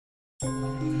Poultry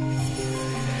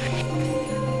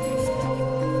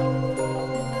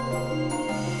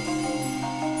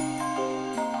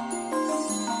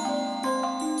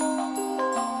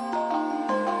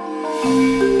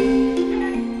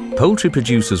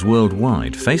producers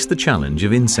worldwide face the challenge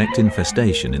of insect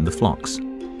infestation in the flocks.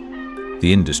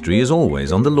 The industry is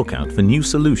always on the lookout for new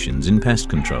solutions in pest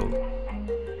control.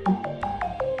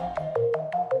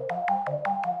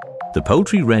 The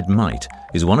poultry red mite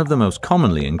is one of the most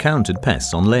commonly encountered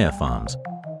pests on layer farms.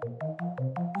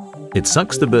 It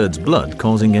sucks the bird's blood,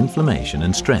 causing inflammation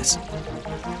and stress.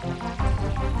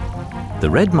 The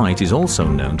red mite is also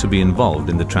known to be involved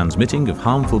in the transmitting of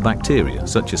harmful bacteria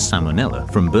such as salmonella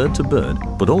from bird to bird,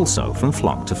 but also from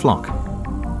flock to flock.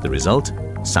 The result?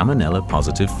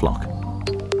 Salmonella-positive flock.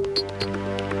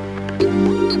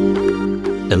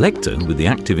 Elector, with the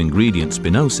active ingredient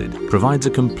spinosad, provides a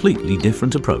completely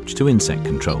different approach to insect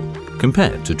control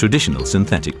compared to traditional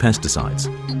synthetic pesticides.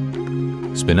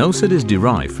 Spinosad is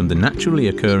derived from the naturally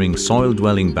occurring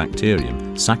soil-dwelling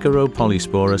bacterium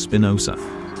Saccharopolyspora spinosa.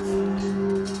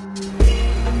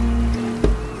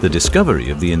 The discovery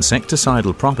of the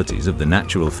insecticidal properties of the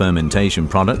natural fermentation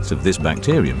products of this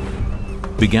bacterium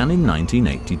began in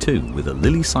 1982 with a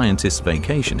Lilly scientist's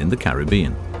vacation in the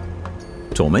Caribbean.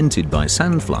 Tormented by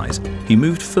sandflies, he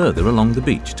moved further along the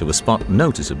beach to a spot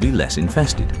noticeably less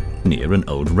infested, near an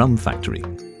old rum factory.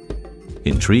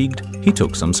 Intrigued, he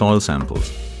took some soil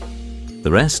samples.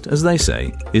 The rest, as they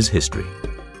say, is history.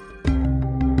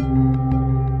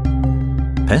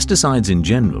 Pesticides in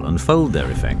general unfold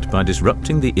their effect by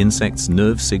disrupting the insect's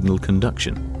nerve signal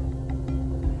conduction.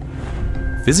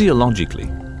 Physiologically,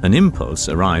 an impulse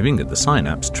arriving at the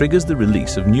synapse triggers the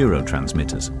release of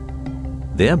neurotransmitters.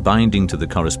 Their binding to the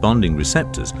corresponding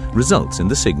receptors results in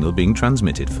the signal being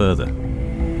transmitted further.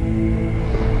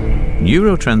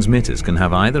 Neurotransmitters can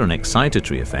have either an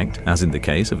excitatory effect, as in the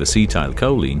case of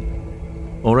acetylcholine,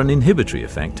 or an inhibitory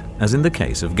effect, as in the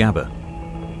case of GABA.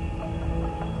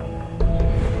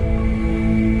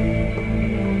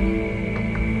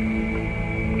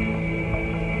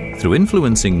 Through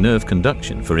influencing nerve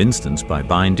conduction, for instance by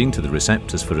binding to the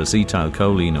receptors for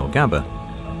acetylcholine or GABA,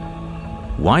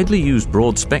 widely used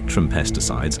broad-spectrum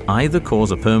pesticides either cause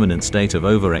a permanent state of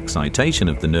overexcitation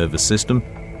of the nervous system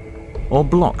or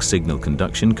block signal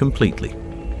conduction completely.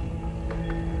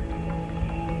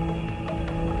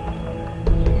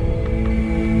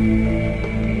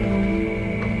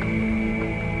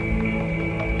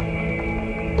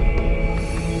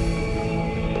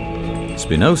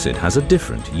 Spinosad has a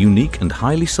different, unique and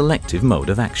highly selective mode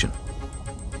of action.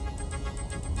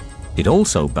 It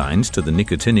also binds to the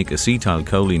nicotinic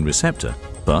acetylcholine receptor,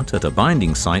 but at a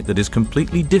binding site that is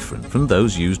completely different from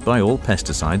those used by all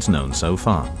pesticides known so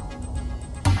far.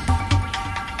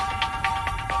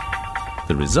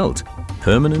 The result?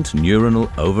 Permanent neuronal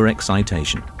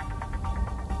overexcitation.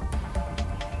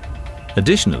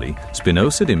 Additionally,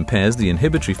 spinosad impairs the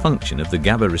inhibitory function of the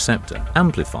GABA receptor,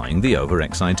 amplifying the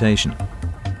overexcitation.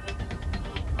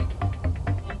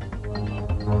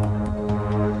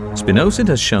 Spinosad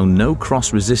has shown no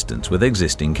cross-resistance with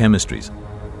existing chemistries.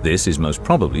 This is most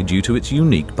probably due to its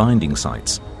unique binding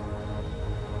sites.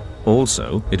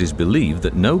 Also, it is believed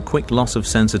that no quick loss of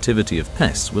sensitivity of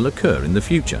pests will occur in the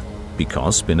future,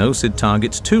 because spinosad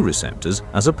targets 2 receptors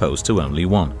as opposed to only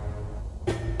 1.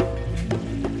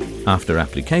 After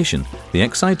application, the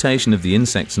excitation of the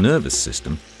insect's nervous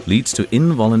system leads to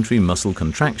involuntary muscle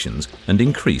contractions and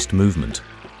increased movement.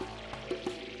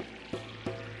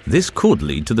 This could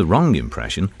lead to the wrong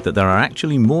impression that there are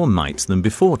actually more mites than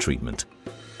before treatment.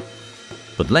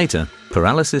 But later,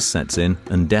 paralysis sets in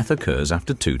and death occurs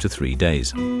after 2 to 3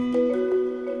 days.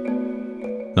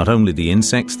 Not only the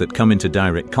insects that come into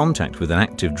direct contact with an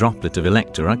active droplet of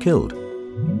Elector are killed.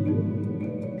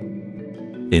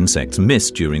 Insects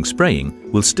missed during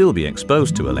spraying will still be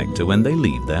exposed to Elector when they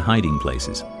leave their hiding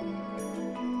places.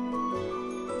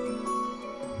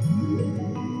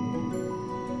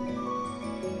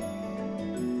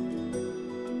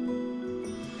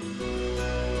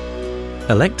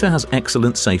 Elector has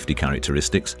excellent safety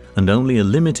characteristics and only a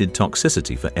limited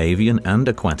toxicity for avian and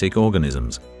aquatic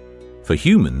organisms. For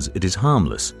humans, it is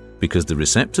harmless because the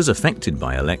receptors affected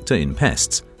by Elector in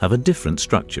pests have a different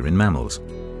structure in mammals.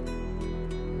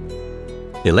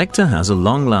 Elector has a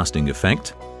long-lasting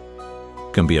effect,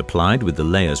 can be applied with the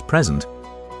layers present,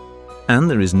 and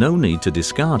there is no need to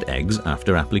discard eggs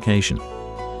after application.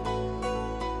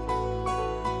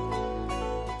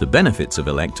 The benefits of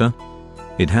Elector: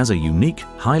 it has a unique,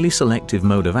 highly selective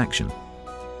mode of action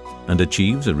and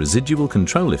achieves a residual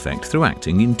control effect through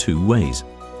acting in 2 ways,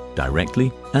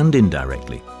 directly and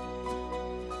indirectly.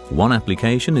 One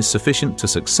application is sufficient to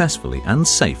successfully and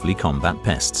safely combat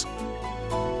pests.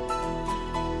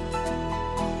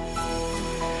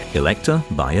 Elector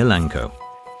by Elanco,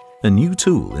 a new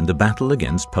tool in the battle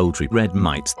against poultry red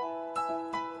mites.